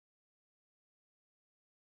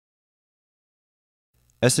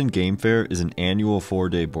Essen Game Fair is an annual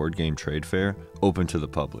 4-day board game trade fair open to the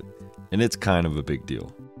public, and it's kind of a big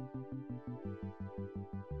deal.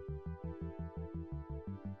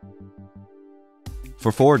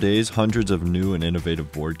 For 4 days, hundreds of new and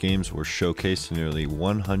innovative board games were showcased to nearly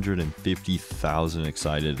 150,000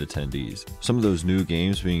 excited attendees. Some of those new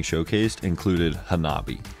games being showcased included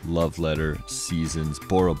Hanabi, Love Letter, Seasons,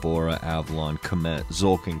 Bora Bora, Avalon, Comet,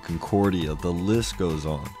 Zulkin, Concordia, the list goes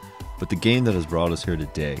on. But the game that has brought us here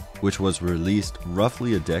today, which was released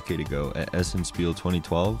roughly a decade ago at Essen Spiel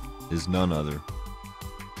 2012, is none other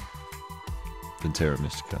than Terra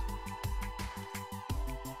Mystica.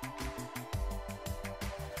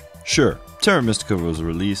 Sure, Terra Mystica was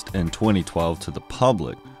released in 2012 to the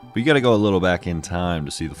public, but you gotta go a little back in time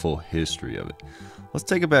to see the full history of it. Let's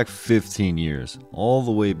take it back 15 years, all the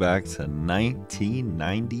way back to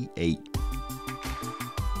 1998.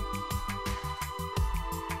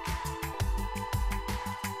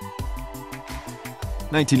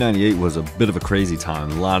 '98 was a bit of a crazy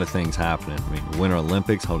time, a lot of things happening. I mean, the Winter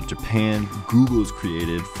Olympics held in Japan, Google's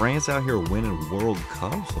created, France out here winning World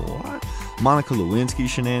Cups, what? Monica Lewinsky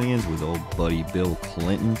shenanigans with old buddy Bill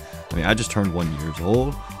Clinton. I mean, I just turned 1 year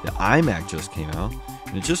old, the iMac just came out,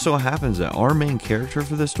 and it just so happens that our main character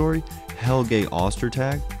for this story, Helge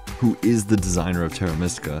Ostertag, who is the designer of Terra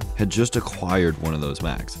Mystica, had just acquired one of those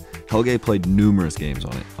Macs. Helge played numerous games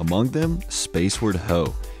on it, among them Spaceward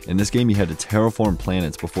Ho. In this game, you had to terraform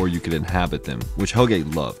planets before you could inhabit them, which Helge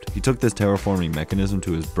loved. He took this terraforming mechanism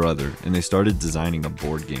to his brother, and they started designing a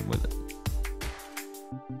board game with it.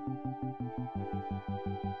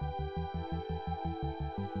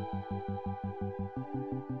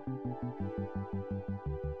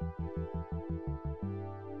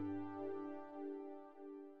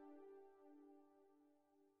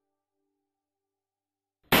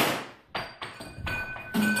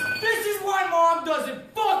 This is why Mom doesn't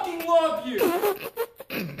fucking love you!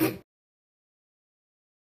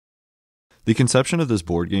 The conception of this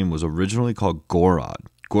board game was originally called Gorod.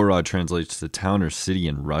 Gorod translates to town or city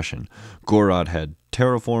in Russian. Gorod had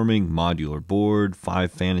terraforming, modular board,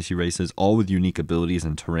 5 fantasy races, all with unique abilities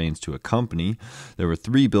and terrains to accompany. There were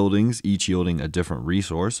 3 buildings, each yielding a different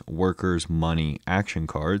resource: workers, money, action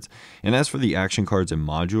cards. And as for the action cards and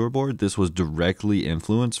modular board, this was directly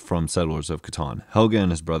influenced from Settlers of Catan. Helge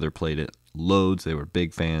and his brother played it loads, they were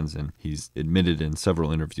big fans, and he's admitted in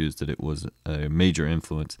several interviews that it was a major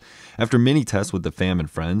influence. After many tests with the fam and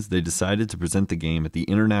friends, they decided to present the game at the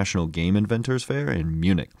International Game Inventors Fair in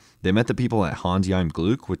Munich. They met the people at Hansheim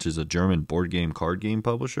Gluck, which is a German board game card game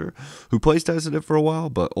publisher, who playtested it for a while,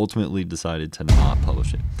 but ultimately decided to not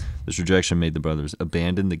publish it. This rejection made the brothers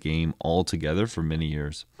abandon the game altogether for many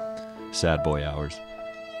years. Sad boy hours.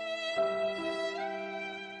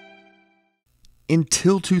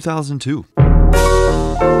 Until 2002.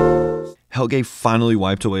 Helge finally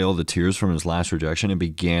wiped away all the tears from his last rejection and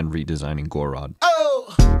began redesigning Gorod.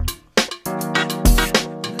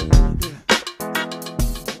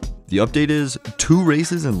 The update is 2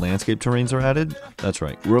 races and landscape terrains are added. That's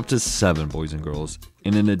right, we're up to 7, boys and girls,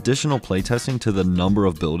 and an additional playtesting to the number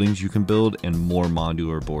of buildings you can build and more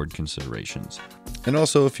modular board considerations. And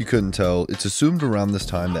also, if you couldn't tell, it's assumed around this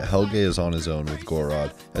time that Helge is on his own with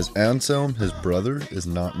Gorod, as Anselm, his brother, is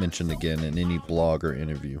not mentioned again in any blog or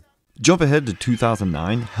interview. Jump ahead to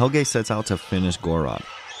 2009, Helge sets out to finish Gorod.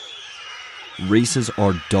 Races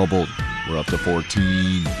are doubled, we're up to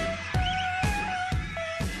 14.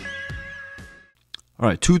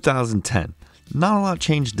 Alright, 2010. Not a lot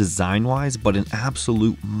changed design-wise, but an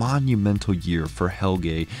absolute monumental year for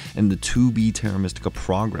Helge and the 2B Terra Mystica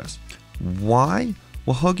progress. Why?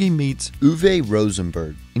 Well, Helge meets Uwe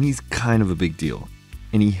Rosenberg, and he's kind of a big deal.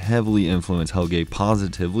 And he heavily influenced Helge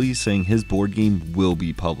positively, saying his board game will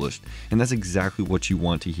be published. And that's exactly what you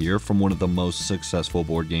want to hear from one of the most successful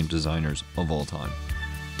board game designers of all time.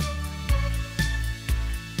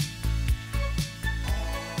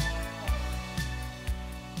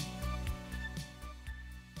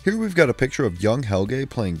 Here we've got a picture of young Helge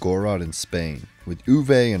playing Gorod in Spain, with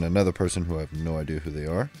Uwe and another person who I have no idea who they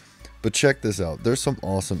are. But check this out, there's some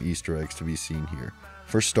awesome Easter eggs to be seen here.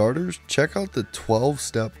 For starters, check out the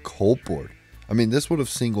 12-step cult board. I mean, this would have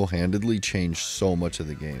single-handedly changed so much of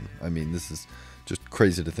the game. I mean, this is just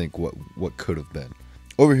crazy to think what could have been.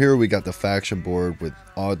 Over here we got the faction board with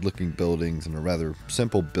odd-looking buildings and a rather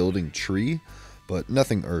simple building tree, but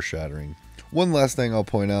nothing earth-shattering. One last thing I'll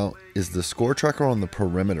point out is the score tracker on the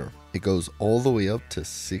perimeter. It goes all the way up to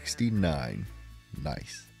 69.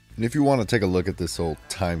 Nice. And if you want to take a look at this old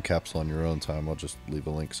time capsule on your own time, I'll just leave a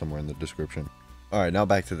link somewhere in the description. Alright, now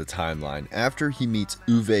back to the timeline. After he meets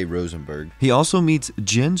Uwe Rosenberg, He also meets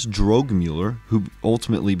Jens Drogmuller, who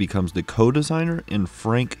ultimately becomes the co-designer, and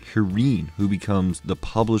Frank Hereen, who becomes the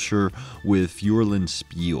publisher with Fjorlin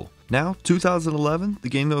Spiel. Now, 2011, the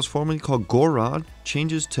game that was formerly called Gorod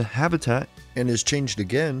changes to Habitat, and is changed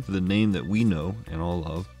again. for the name that we know and all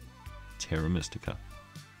love, Terra Mystica.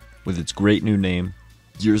 With its great new name,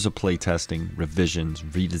 years of playtesting, revisions,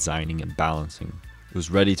 redesigning, and balancing, it was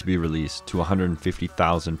ready to be released to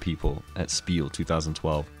 150,000 people at Spiel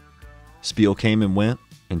 2012. Spiel came and went,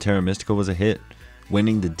 and Terra Mystica was a hit,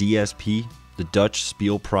 winning the DSP, the Dutch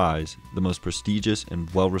Spiel Prize, the most prestigious and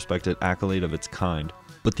well-respected accolade of its kind.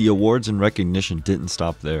 But the awards and recognition didn't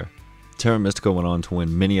stop there. Terra Mystica went on to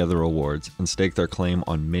win many other awards and stake their claim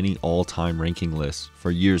on many all-time ranking lists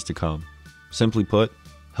for years to come. Simply put,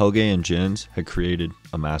 Helge and Jens had created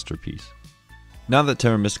a masterpiece. Now that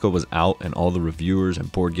Terra Mystica was out and all the reviewers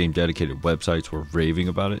and board game dedicated websites were raving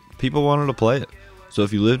about it, people wanted to play it. So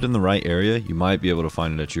if you lived in the right area, you might be able to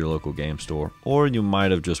find it at your local game store, or you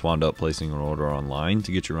might have just wound up placing an order online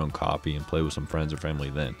to get your own copy and play with some friends or family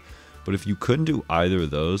then. But if you couldn't do either of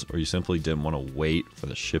those, or you simply didn't want to wait for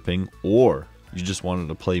the shipping, or you just wanted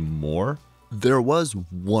to play more, There was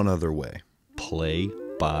one other way. play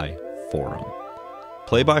by forum.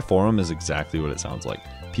 Play by forum is exactly what it sounds like.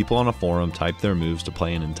 People on a forum type their moves to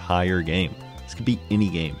play an entire game. This could be any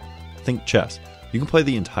game. Think chess. You can play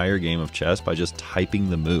the entire game of chess by just typing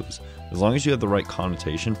the moves, as long as you have the right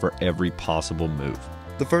connotation for every possible move.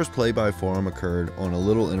 The first play-by forum occurred on a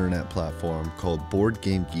little internet platform called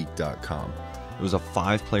BoardGameGeek.com. It was a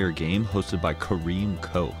 5-player game hosted by Kareem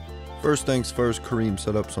Ko, First things first, Kareem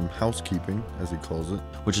set up some housekeeping, as he calls it.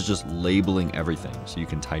 which is just labeling everything so you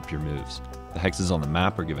can type your moves. The hexes on the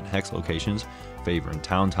map are given hex locations, favor and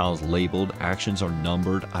town tiles labeled, actions are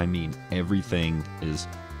numbered. I mean, everything is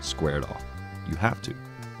squared off. You have to.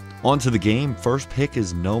 On to the game. First pick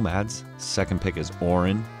is Nomads, second pick is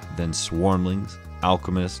Orin, then Swarmlings,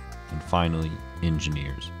 Alchemists, and finally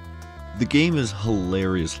Engineers. The game is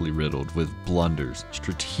hilariously riddled with blunders,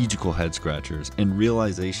 strategical head scratchers, and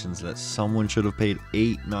realizations that someone should have paid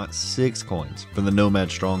 8, not 6 coins for the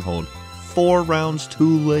Nomad Stronghold 4 rounds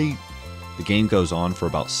too late. The game goes on for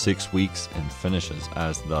about 6 weeks and finishes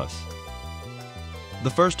as thus. The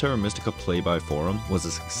first Terra Mystica play-by forum was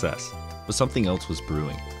a success, but something else was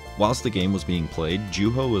brewing. Whilst the game was being played,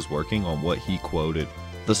 Juho was working on what he quoted,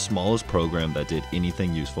 the smallest program that did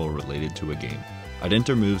anything useful related to a game. I'd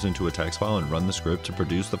enter moves into a text file and run the script to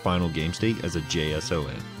produce the final game state as a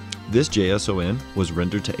JSON. This JSON was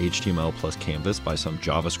rendered to HTML plus Canvas by some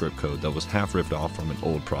JavaScript code that was half ripped off from an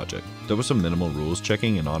old project. There was some minimal rules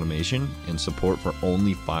checking and automation and support for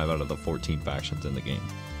only 5 out of the 14 factions in the game.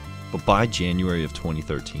 But by January of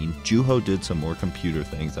 2013, Juho did some more computer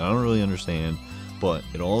things that I don't really understand, but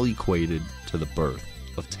it all equated to the birth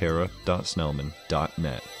of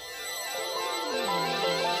Terra.Snellman.net.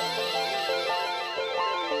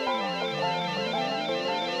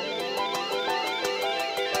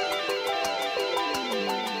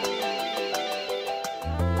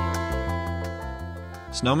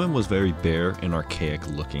 Snellman was very bare and archaic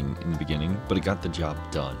looking in the beginning, but it got the job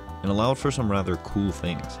done and allowed for some rather cool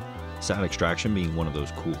things, stat extraction being one of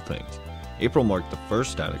those cool things. April marked the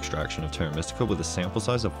first stat extraction of Terra Mystica with a sample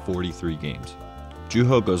size of 43 games.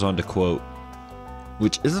 Juho goes on to quote,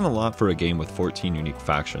 which isn't a lot for a game with 14 unique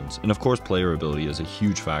factions, and of course player ability is a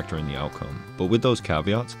huge factor in the outcome, but with those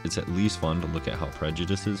caveats, it's at least fun to look at how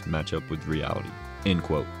prejudices match up with reality. End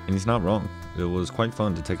quote. And he's not wrong. It was quite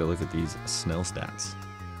fun to take a look at these Snell stats.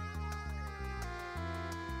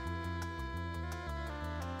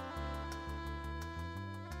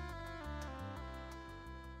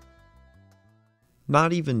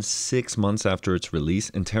 Not even 6 months after its release,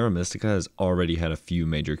 and Terra Mystica has already had a few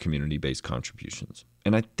major community-based contributions.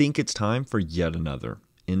 And I think it's time for yet another.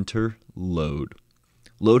 Enter Load.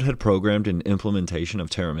 Load had programmed an implementation of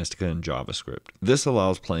Terra Mystica in JavaScript. This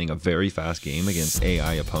allows playing a very fast game against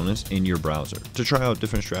AI opponents in your browser to try out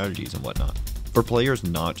different strategies and whatnot. For players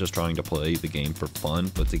not just trying to play the game for fun,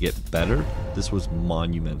 but to get better, this was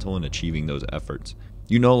monumental in achieving those efforts.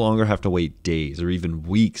 You no longer have to wait days or even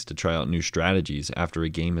weeks to try out new strategies after a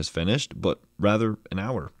game is finished, but rather an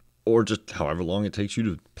hour. Or just however long it takes you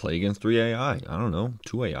to play against 3 AI. I don't know,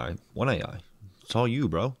 2 AI, 1 AI. It's all you,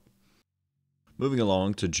 bro. Moving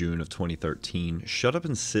along to June of 2013, Shut Up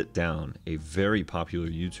and Sit Down, a very popular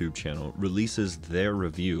YouTube channel, releases their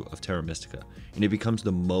review of Terra Mystica, and it becomes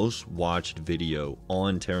the most watched video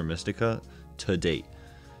on Terra Mystica to date.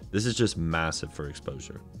 This is just massive for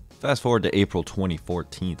exposure. Fast forward to April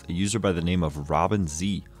 2014, a user by the name of Robin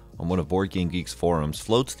Z on one of Board Game Geek's forums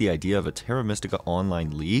floats the idea of a Terra Mystica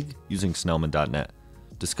online league using Snellman.net.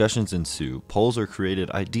 Discussions ensue, polls are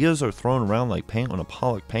created, ideas are thrown around like paint on a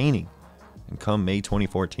Pollock painting. And come May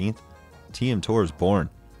 2014, TM Tour is born.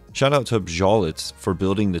 Shout out to Bjolitz for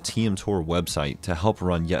building the TM Tour website to help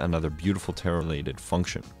run yet another beautiful Terra-related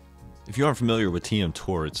function. If you aren't familiar with TM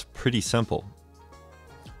Tour, it's pretty simple.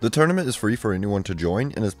 The tournament is free for anyone to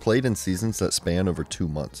join and is played in seasons that span over 2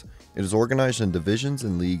 months. It is organized in divisions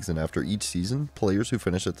and leagues, and after each season, players who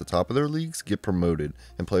finish at the top of their leagues get promoted,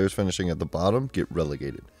 and players finishing at the bottom get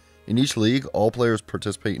relegated. In each league, all players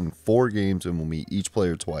participate in 4 games and will meet each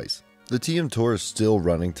player twice. The TM Tour is still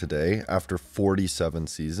running today after 47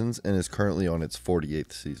 seasons and is currently on its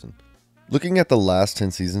 48th season. Looking at the last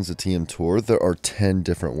 10 seasons of TM Tour, there are 10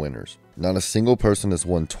 different winners. Not a single person has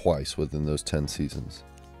won twice within those 10 seasons.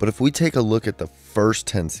 But if we take a look at the first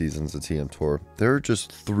 10 seasons of TM Tour, there are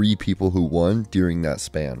just 3 people who won during that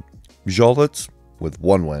span. Bjolitz with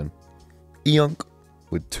 1 win, Ionk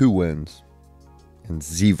with 2 wins, and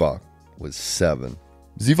Zivak with 7.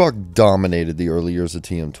 Zivak dominated the early years of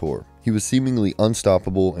TM Tour. He was seemingly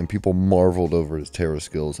unstoppable, and people marveled over his Terra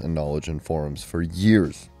skills and knowledge in forums for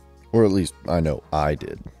years. Or at least, I know I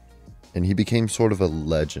did. And he became sort of a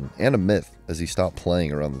legend and a myth as he stopped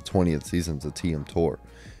playing around the 20th seasons of TM Tour.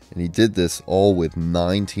 And he did this all with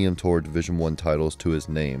 9 TM Tour Division 1 titles to his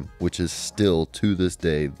name, which is still, to this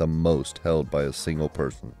day, the most held by a single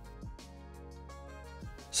person.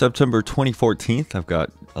 September 2014, I've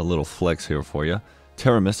got a little flex here for you.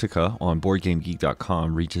 Terra Mystica on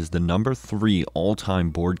BoardGameGeek.com reaches the number 3 all-time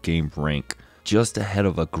board game rank, just ahead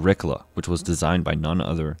of Agricola, which was designed by none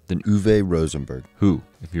other than Uwe Rosenberg, who,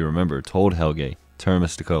 if you remember, told Helge Terra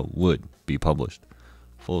Mystica would be published.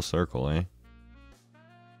 Full circle, eh?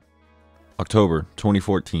 October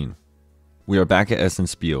 2014. We are back at Essen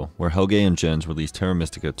Spiel, where Helge and Jens released Terra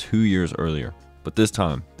Mystica 2 years earlier, but this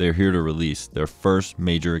time they are here to release their first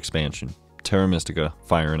major expansion, Terra Mystica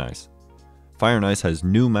Fire and Ice. Fire and Ice has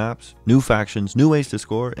new maps, new factions, new ways to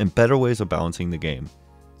score, and better ways of balancing the game.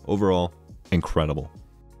 Overall, incredible.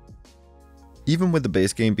 Even with the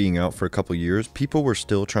base game being out for a couple years, people were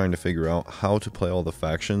still trying to figure out how to play all the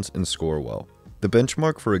factions and score well. The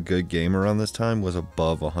benchmark for a good game around this time was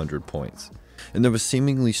above 100 points, and there was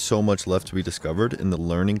seemingly so much left to be discovered, and the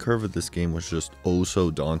learning curve of this game was just oh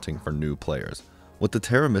so daunting for new players. What the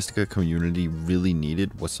Terra Mystica community really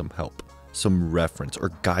needed was some help, some reference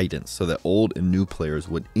or guidance so that old and new players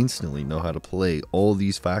would instantly know how to play all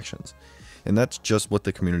these factions. And that's just what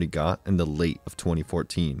the community got in the late of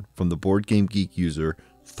 2014 from the Board Game Geek user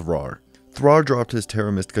Thrar. Thrar dropped his Terra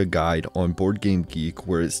Mystica guide on Board Game Geek,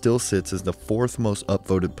 where it still sits as the 4th most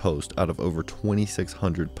upvoted post out of over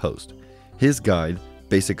 2,600 posts. His guide,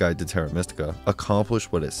 Basic Guide to Terra Mystica,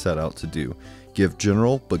 accomplished what it set out to do: give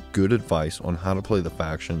general but good advice on how to play the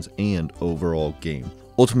factions and overall game,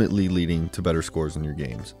 ultimately leading to better scores in your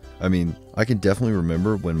games. I mean, I can definitely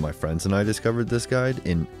remember when my friends and I discovered this guide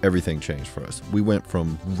and everything changed for us. We went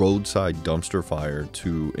from roadside dumpster fire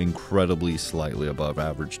to incredibly slightly above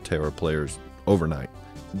average Terra players overnight.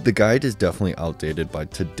 The guide is definitely outdated by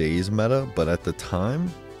today's meta, but at the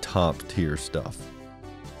time, top tier stuff.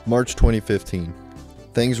 March 2015.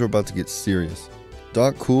 Things were about to get serious.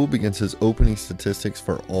 Cool begins his opening statistics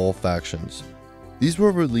for all factions. These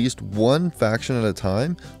were released one faction at a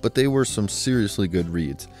time, but they were some seriously good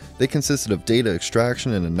reads. They consisted of data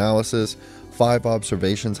extraction and analysis, 5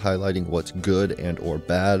 observations highlighting what's good and or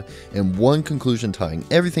bad, and 1 conclusion tying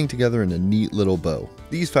everything together in a neat little bow.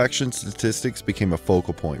 These faction statistics became a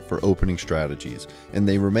focal point for opening strategies, and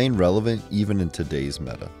they remain relevant even in today's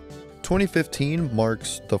meta. 2015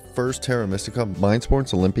 marks the first Terra Mystica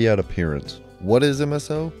Mindsports Olympiad appearance. What is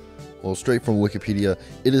MSO? Well, straight from Wikipedia,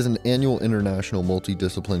 it is an annual international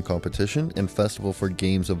multidiscipline competition and festival for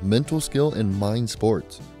games of mental skill and mind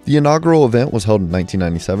sports. The inaugural event was held in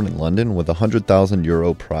 1997 in London with a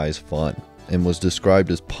 €100,000 prize fund and was described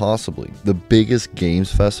as possibly the biggest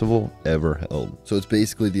games festival ever held. So it's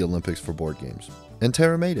basically the Olympics for board games. And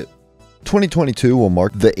Terra made it. 2022 will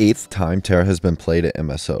mark the 8th time Terra has been played at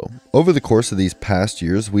MSO. Over the course of these past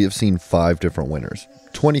years, we have seen 5 different winners.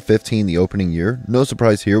 2015, the opening year, no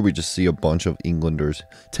surprise here, we just see a bunch of Englanders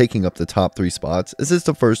taking up the top 3 spots, as it's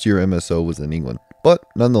the first year MSO was in England. But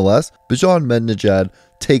nonetheless, Bijan Mednejad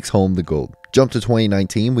takes home the gold. Jump to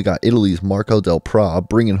 2019, we got Italy's Marco Del Pra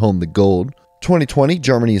bringing home the gold. 2020,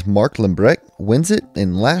 Germany's Mark Lembrecht wins it,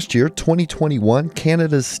 and last year, 2021,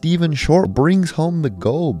 Canada's Stephen Short brings home the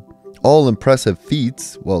gold. All impressive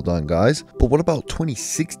feats, well done guys, but what about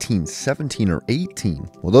 2016, 17, or 18?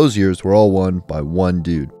 Well, those years were all won by one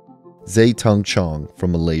dude, Zay Tung Chong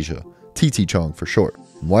from Malaysia, TT Chong for short.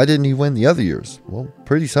 Why didn't he win the other years? Well,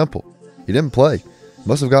 pretty simple. He didn't play.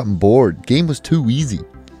 Must have gotten bored. Game was too easy.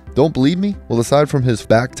 Don't believe me? Well, aside from his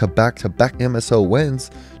back-to-back-to-back MSO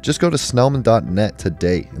wins, just go to Snellman.net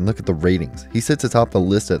today and look at the ratings. He sits atop the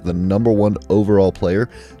list at the #1 overall player,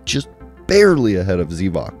 just barely ahead of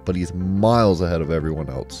Zivak, but he's miles ahead of everyone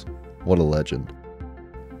else. What a legend.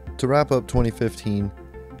 To wrap up 2015,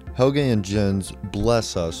 Helge and Jens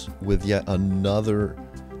bless us with yet another,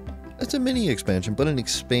 it's a mini expansion, but an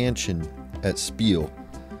expansion at Spiel.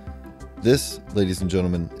 This, ladies and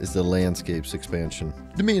gentlemen, is the Landscapes expansion.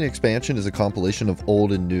 The mini expansion is a compilation of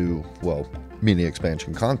old and new, well, mini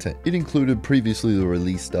expansion content. It included previously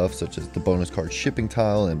released stuff such as the bonus card shipping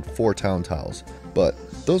tile and 4 town tiles, but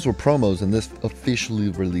those were promos and this officially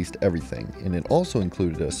released everything, and it also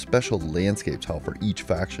included a special landscape tile for each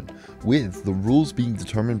faction, with the rules being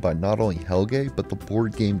determined by not only Helge, but the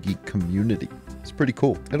Board Game Geek community. It's pretty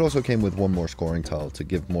cool. It also came with 1 more scoring tile to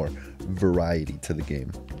give more variety to the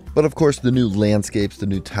game. But of course, the new landscapes, the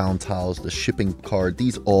new town tiles, the shipping card,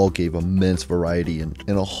 these all gave immense variety and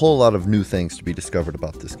a whole lot of new things to be discovered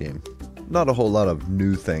about this game. Not a whole lot of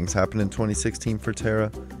new things happened in 2016 for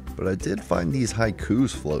Terra, but I did find these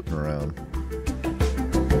haikus floating around.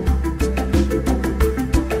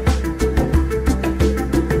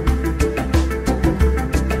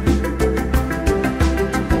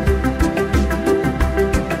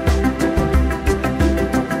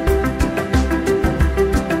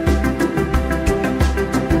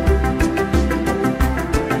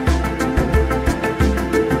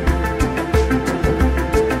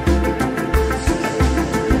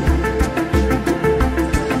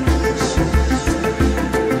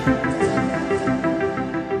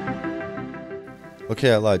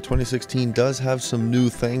 Okay, I lied. 2016 does have some new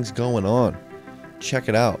things going on. Check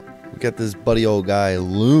it out. We got this buddy old guy,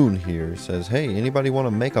 Loon, here. Says, hey, anybody want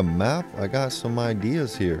to make a map? I got some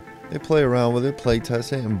ideas here. They play around with it, play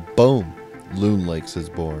test it, and boom, Loon Lakes is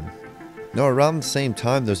born. Now, around the same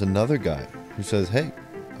time, there's another guy who says, hey,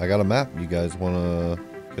 I got a map. You guys want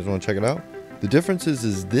to check it out? The difference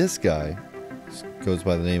is this guy, goes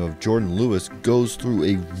by the name of Jordan Lewis, goes through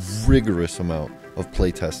a rigorous amount of play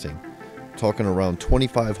testing. Talking around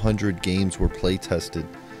 2,500 games were play tested,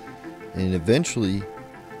 and eventually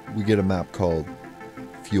we get a map called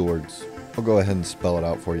Fjords. I'll go ahead and spell it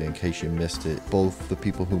out for you in case you missed it. Both the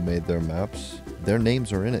people who made their maps, their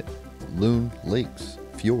names are in it. Loon Lakes,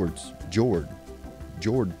 Fjords, Fjord.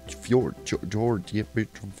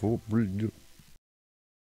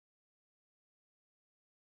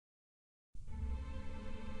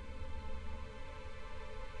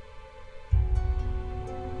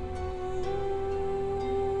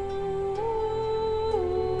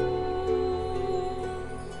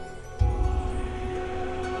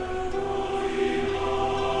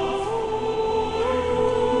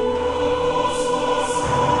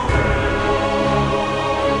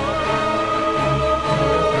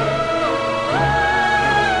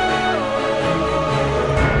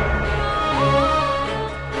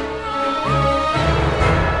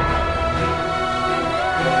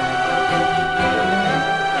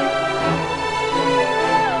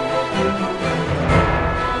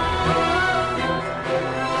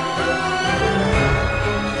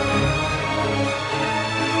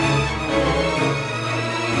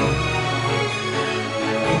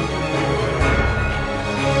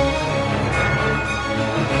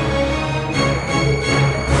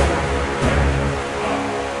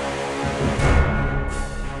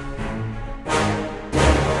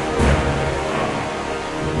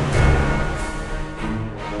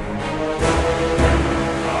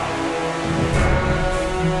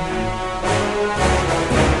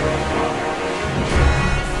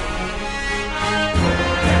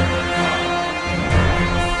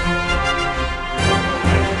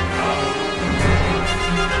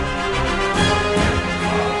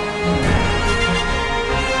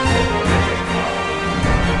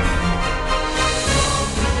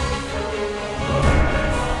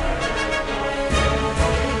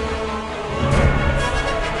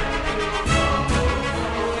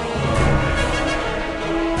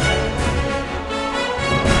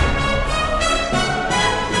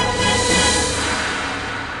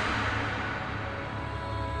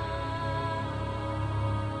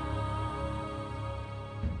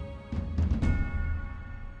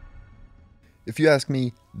 If you ask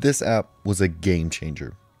me, this app was a game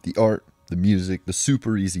changer. The art, the music, the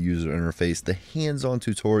super easy user interface, the hands-on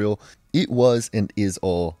tutorial. It was and is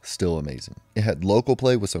all still amazing. It had local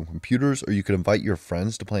play with some computers, or you could invite your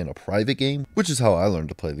friends to play in a private game, which is how I learned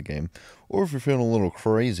to play the game. Or if you're feeling a little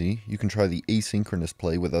crazy, you can try the asynchronous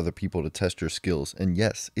play with other people to test your skills. And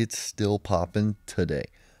yes, it's still popping today.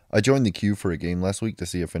 I joined the queue for a game last week to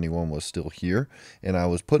see if anyone was still here, and I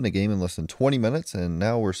was put in a game in less than 20 minutes, and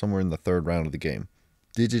now we're somewhere in the third round of the game.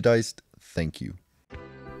 Digidiced, thank you.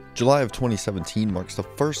 July of 2017 marks the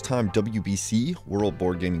first time WBC, World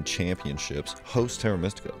Board Gaming Championships, hosts Terra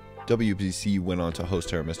Mystica. WBC went on to host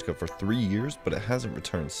Terra Mystica for 3 years, but it hasn't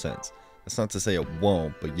returned since. That's not to say it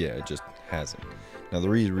won't, but yeah, it just hasn't. Now the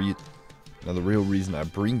real reason I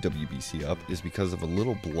bring WBC up is because of a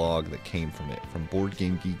little blog that came from it, from Board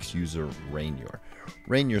Game Geeks user Rainier.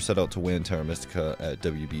 Rainier set out to win Terra Mystica at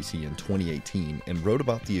WBC in 2018 and wrote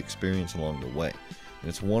about the experience along the way. And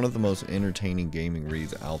it's one of the most entertaining gaming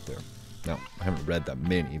reads out there. Now, I haven't read that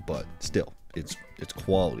many, but still, it's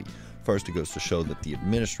quality. First, it goes to show that the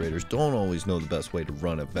administrators don't always know the best way to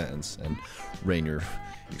run events, and Rainier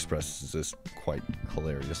expresses this quite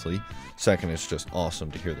hilariously. Second, it's just awesome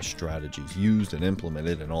to hear the strategies used and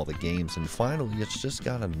implemented in all the games. And finally, it's just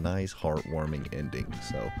got a nice, heartwarming ending.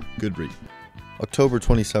 So, good read. October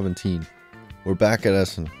 2017. We're back at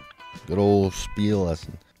Essen. Good old Spiel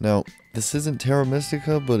Essen. Now, this isn't Terra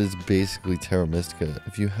Mystica, but it's basically Terra Mystica.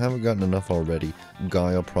 If you haven't gotten enough already,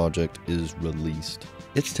 Gaia Project is released.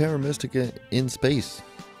 It's Terra Mystica in space.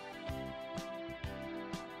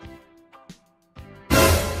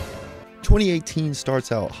 2018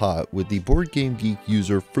 starts out hot with the Board Game Geek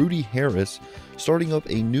user Fruity Harris starting up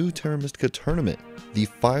a new Terra Mystica tournament, the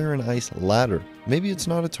Fire and Ice Ladder. Maybe it's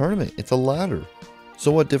not a tournament, it's a ladder.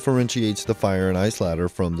 So what differentiates the Fire and Ice Ladder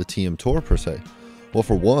from the TM Tour per se? Well,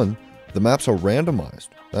 for one, the maps are randomized.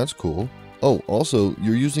 That's cool. Oh, also,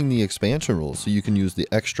 you're using the expansion rules, so you can use the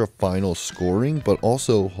extra final scoring, but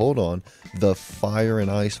also, hold on, the Fire and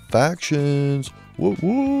Ice factions.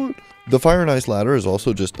 What? The Fire and Ice ladder is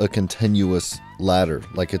also just a continuous ladder.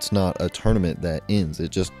 Like, it's not a tournament that ends.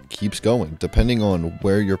 It just keeps going. Depending on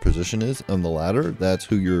where your position is on the ladder, that's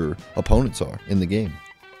who your opponents are in the game.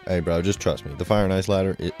 Hey, bro, just trust me. The Fire and Ice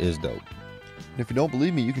ladder, it is dope. And if you don't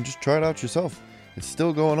believe me, you can just try it out yourself. It's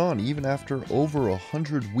still going on, even after over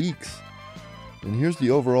 100 weeks. And here's the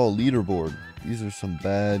overall leaderboard. These are some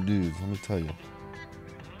bad dudes, let me tell you.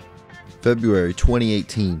 February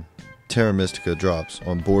 2018, Terra Mystica drops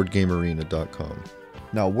on BoardGameArena.com.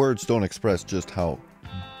 Now, words don't express just how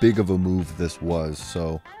big of a move this was,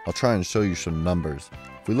 so I'll try and show you some numbers.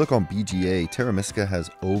 If we look on BGA, Terra Mystica has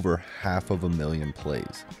over 500,000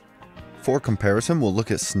 plays. For comparison, we'll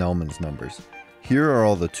look at Snellman's numbers. Here are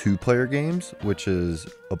all the 2-player games, which is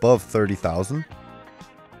above 30,000.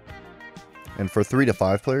 And for 3 to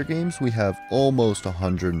 5-player games, we have almost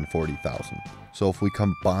 140,000. So if we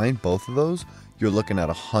combine both of those, you're looking at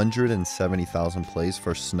 170,000 plays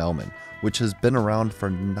for Snellman, which has been around for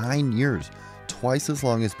 9 years, twice as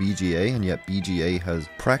long as BGA, and yet BGA has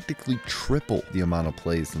practically triple the amount of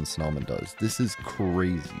plays than Snellman does. This is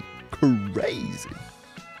crazy. Crazy.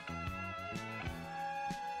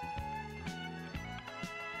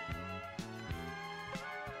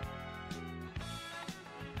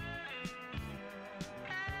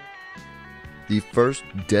 The first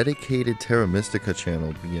dedicated Terra Mystica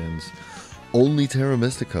channel begins, Only Terra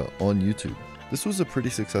Mystica, on YouTube. This was a pretty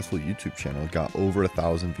successful YouTube channel. It got over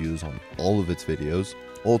 1,000 views on all of its videos,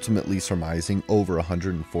 ultimately surmising over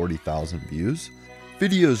 140,000 views.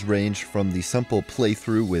 Videos range from the simple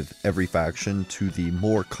playthrough with every faction to the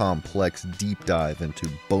more complex deep dive into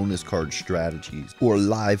bonus card strategies, or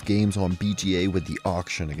live games on BGA with the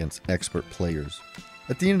auction against expert players.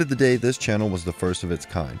 At the end of the day, this channel was the first of its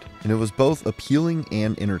kind, and it was both appealing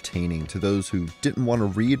and entertaining to those who didn't want to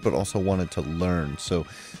read but also wanted to learn, so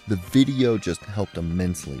the video just helped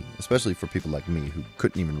immensely, especially for people like me who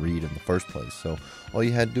couldn't even read in the first place. So all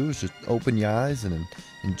you had to do was just open your eyes and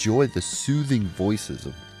enjoy the soothing voices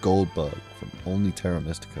of Goldbug from Only Terra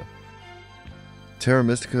Mystica. Terra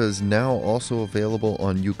Mystica is now also available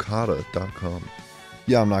on Yukata.com.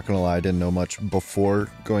 Yeah, I'm not gonna lie, I didn't know much before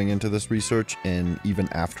going into this research, and even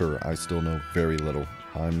after, I still know very little.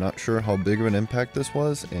 I'm not sure how big of an impact this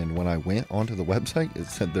was, and when I went onto the website, it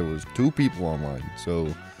said there was 2 people online,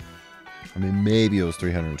 so, I mean, maybe it was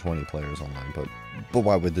 320 players online, but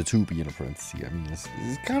why would the 2 be in a parenthesis? I mean, it's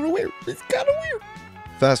kind of weird, it's kind of weird.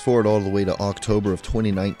 Fast forward all the way to October of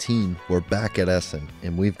 2019, we're back at Essen,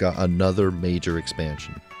 and we've got another major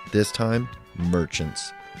expansion. This time,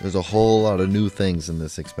 merchants. There's a whole lot of new things in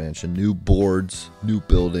this expansion. New boards, new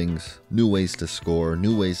buildings, new ways to score,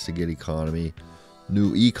 new ways to get economy,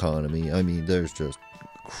 new economy. I mean, there's just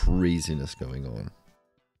craziness going on.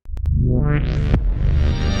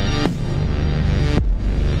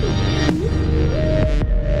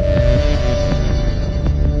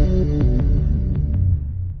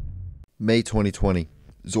 May 2020,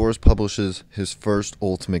 Zoras publishes his first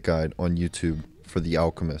Ultimate Guide on YouTube for The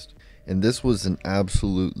Alchemist, and this was an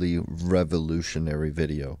absolutely revolutionary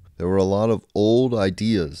video. There were a lot of old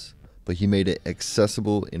ideas, but he made it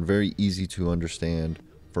accessible and very easy to understand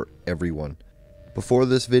for everyone. Before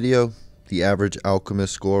this video, the average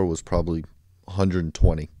Alchemist score was probably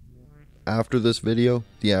 120. After this video,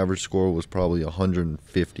 the average score was probably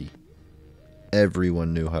 150.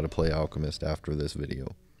 Everyone knew how to play Alchemist after this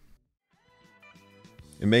video.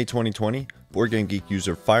 In May 2020, Board Game Geek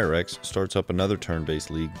user FireX starts up another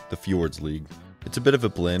turn-based league, the Fjords League. It's a bit of a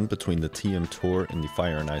blend between the TM Tour and the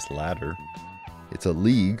Fire and Ice Ladder. It's a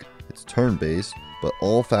league, it's turn-based, but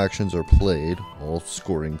all factions are played, all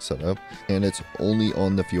scoring setup, and it's only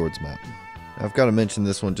on the Fjords map. I've got to mention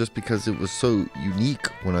this one just because it was so unique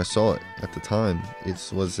when I saw it at the time.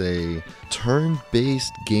 It was a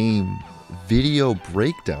turn-based game video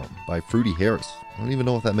breakdown by Fruity Harris. I don't even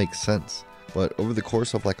know if that makes sense. But over the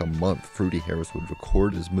course of like a month, Fruity Harris would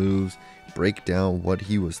record his moves, break down what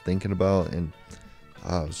he was thinking about, and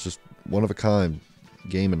it was just one of a kind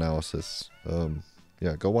game analysis.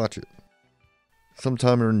 Yeah, go watch it.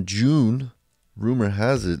 Sometime in June, rumor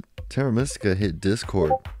has it, Terra Mystica hit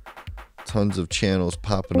Discord. Tons of channels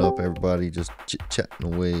popping up, everybody just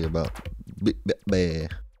chit-chatting away about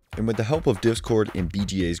And with the help of Discord and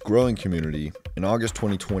BGA's growing community, in August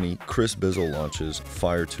 2020, Chris Bizzle launches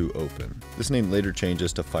Fire 2 Open. This name later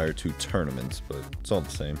changes to Fire 2 Tournaments, but it's all the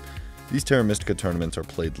same. These Terra Mystica tournaments are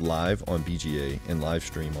played live on BGA and live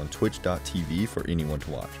stream on twitch.tv for anyone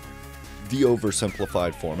to watch. The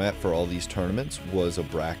oversimplified format for all these tournaments was a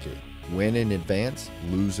bracket. Win in advance,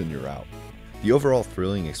 lose and you're out. The overall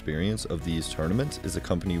thrilling experience of these tournaments is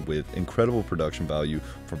accompanied with incredible production value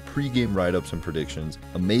from pre-game write-ups and predictions,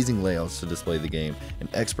 amazing layouts to display the game, and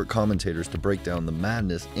expert commentators to break down the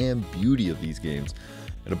madness and beauty of these games.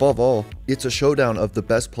 And above all, it's a showdown of the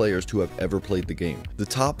best players to have ever played the game. The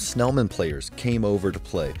top Snellman players came over to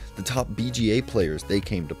play. The top BGA players, they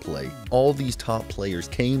came to play. All these top players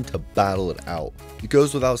came to battle it out. It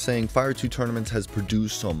goes without saying, Fire 2 Tournaments has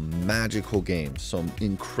produced some magical games, some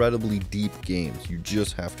incredibly deep games. You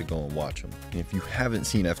just have to go and watch them. And if you haven't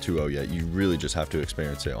seen F2O yet, you really just have to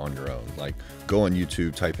experience it on your own. Like, go on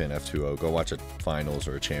YouTube, type in F2O, go watch a finals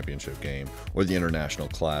or a championship game, or the International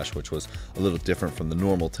Clash, which was a little different from the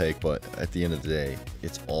normal take, but at the end of the day,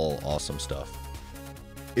 it's all awesome stuff.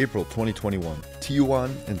 April 2021,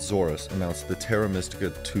 T1 and Zoras announced the Terra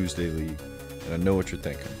Mystica Tuesday League. And I know what you're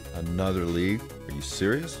thinking. Another league? Are you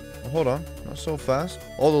serious? Well, hold on, not so fast.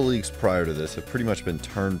 All the leagues prior to this have pretty much been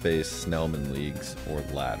turn-based Snellman leagues, or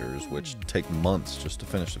ladders, which take months just to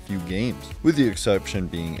finish a few games. With the exception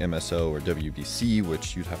being MSO or WBC,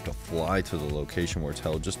 which you'd have to fly to the location where it's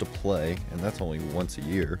held just to play, and that's only once a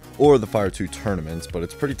year. Or the Fire 2 tournaments, but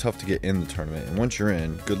it's pretty tough to get in the tournament, and once you're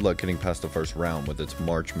in, good luck getting past the first round with its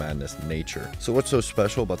March Madness nature. So what's so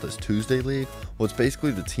special about this Tuesday League? Well, it's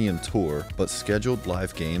basically the TM Tour, but scheduled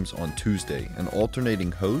live games on Tuesday, and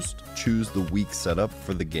alternating hosts choose the week setup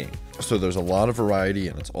for the game. So there's a lot of variety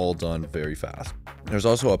and it's all done very fast. There's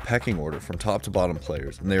also a pecking order from top to bottom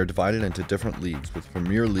players, and they are divided into different leagues, with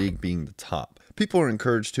Premier League being the top. People are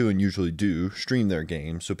encouraged to, and usually do, stream their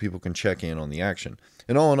games so people can check in on the action.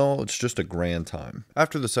 And all in all, it's just a grand time.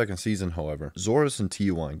 After the second season, however, Zoras and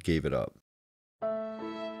T1 gave it up.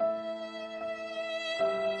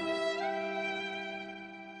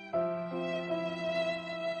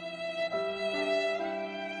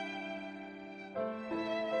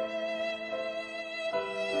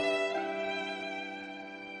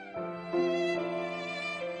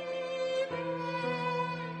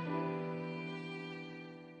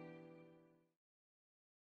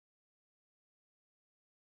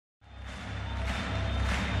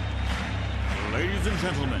 Ladies and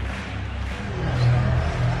gentlemen,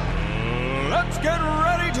 let's get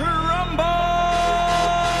ready to rumble!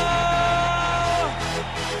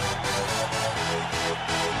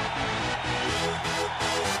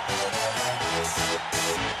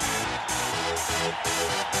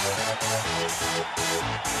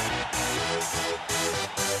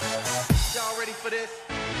 Y'all ready for this?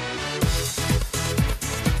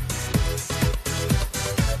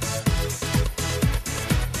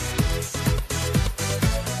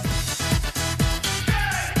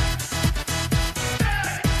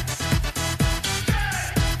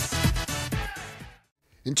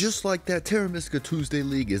 And just like that, Terra Mystica Tuesday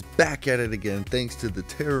League is back at it again thanks to the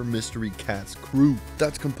Terror Mystery Cats crew.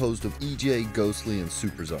 That's composed of EJ, Ghostly, and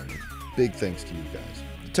Super Zarni. Big thanks to you guys.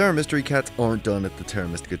 The Terra Mystery Cats aren't done at the Terra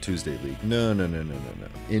Mystica Tuesday League. No.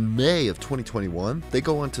 In May of 2021, they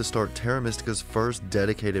go on to start Terra Mystica's first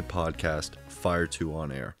dedicated podcast, Fire 2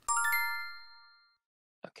 on Air.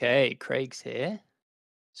 Okay, Craig's here.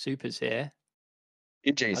 Super's here.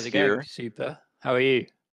 EJ's How's it here. going, Super? How are you?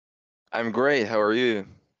 I'm great. How are you?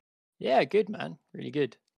 Yeah, good, man. Really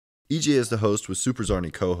good. EJ is the host with Super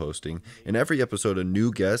Zarni co-hosting. In every episode, a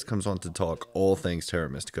new guest comes on to talk all things Terra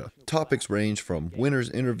Mystica. Topics range from winners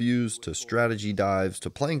interviews to strategy dives to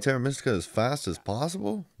playing Terra Mystica as fast as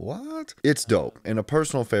possible. What? It's dope, and a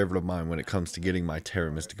personal favorite of mine when it comes to getting my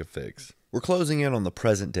Terra Mystica fix. We're closing in on the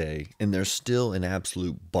present day, and there's still an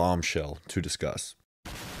absolute bombshell to discuss.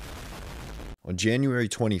 On January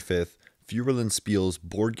 25th, Furlan Spiel's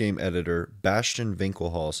board game editor, Bastian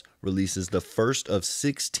Winkelhaus, releases the first of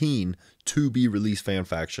 16 to-be-released fan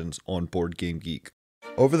factions on Board Game Geek.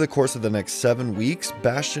 Over the course of the next 7 weeks,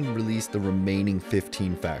 Bastian released the remaining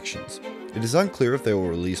 15 factions. It is unclear if they will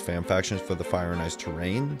release fan factions for the Fire and Ice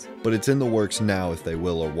terrains, but it's in the works now if they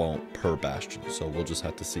will or won't per Bastion, so we'll just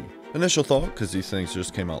have to see. Initial thought, because these things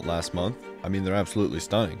just came out last month, I mean they're absolutely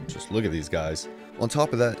stunning, just look at these guys. On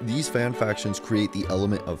top of that, these fan factions create the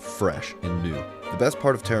element of fresh and new. The best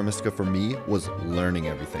part of Terra Mystica for me was learning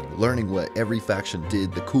everything, learning what every faction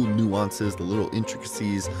did, the cool nuances, the little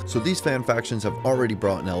intricacies. So these fan factions have already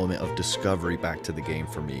brought an element of discovery back to the game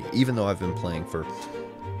for me, even though I've been playing for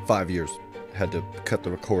 5 years. Had to cut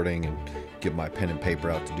the recording and get my pen and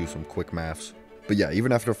paper out to do some quick maths. But yeah,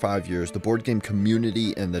 even after 5 years, the board game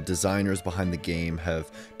community and the designers behind the game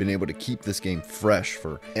have been able to keep this game fresh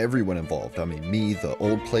for everyone involved. I mean, me, the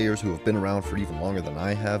old players who have been around for even longer than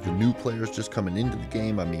I have, the new players just coming into the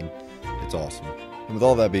game. I mean, it's awesome. And with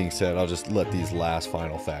all that being said, I'll just let these last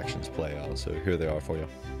final factions play out. So here they are for you.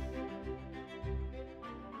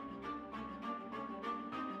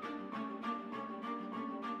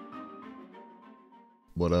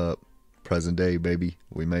 What up? Present day, baby.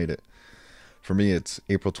 We made it. For me, it's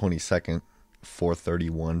April 22nd,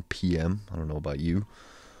 4:31 p.m. I don't know about you,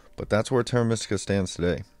 but that's where Terra Mystica stands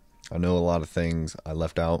today. I know a lot of things I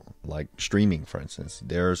left out, like streaming, for instance.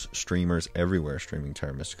 There's streamers everywhere streaming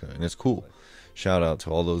Terra Mystica, and it's cool. Shout out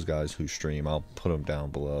to all those guys who stream. I'll put them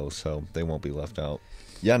down below, so they won't be left out.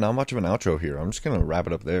 Yeah, not much of an outro here. I'm just going to wrap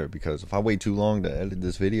it up there, because if I wait too long to edit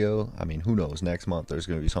this video, I mean, who knows? Next month, there's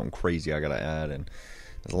going to be something crazy I got to add, and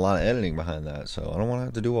there's a lot of editing behind that, so I don't want to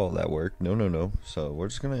have to do all that work. No. So we're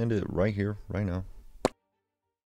just going to end it right here, right now.